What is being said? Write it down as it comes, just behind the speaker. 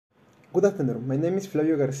Good afternoon. My name is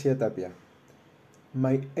Flavio Garcia Tapia.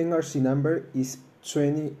 My NRC number is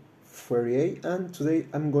 2048, and today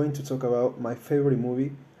I'm going to talk about my favorite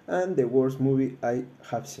movie and the worst movie I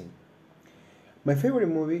have seen. My favorite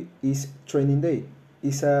movie is Training Day.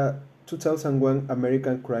 It's a 2001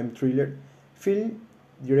 American crime thriller film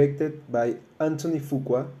directed by Anthony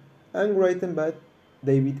Fuqua and written by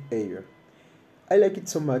David Ayer. I like it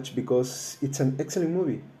so much because it's an excellent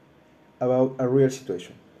movie about a real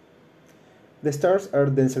situation. The stars are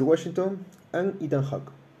Denzel Washington and Ethan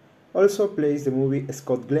Hawke. Also plays the movie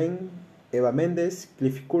Scott Glenn, Eva Mendes,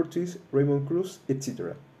 Cliff Curtis, Raymond Cruz,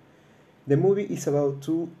 etc. The movie is about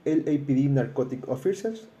two LAPD narcotic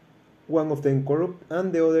officers, one of them corrupt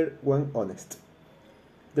and the other one honest.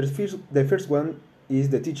 The first one is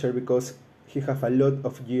the teacher because he has a lot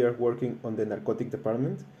of years working on the narcotic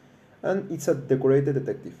department and it's a decorated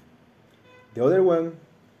detective. The other one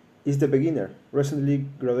is the beginner, recently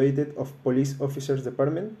graduated of police officers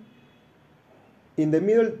department. In the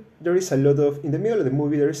middle of the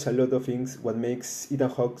movie there is a lot of things what makes Ethan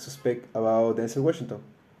Hawke suspect about Denzel Washington.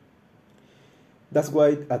 That's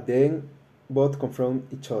why at the end both confront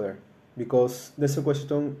each other because Denzel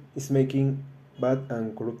Washington is making bad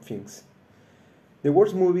and corrupt things. The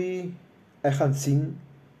worst movie I have seen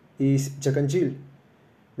is Jack and Jill.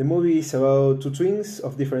 The movie is about two twins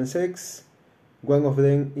of different sex. One of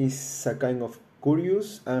them is a kind of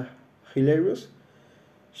curious and hilarious.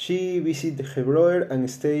 She visited her brother and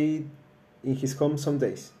stayed in his home some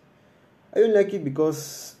days. I don't like it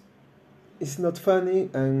because it's not funny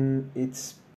and it's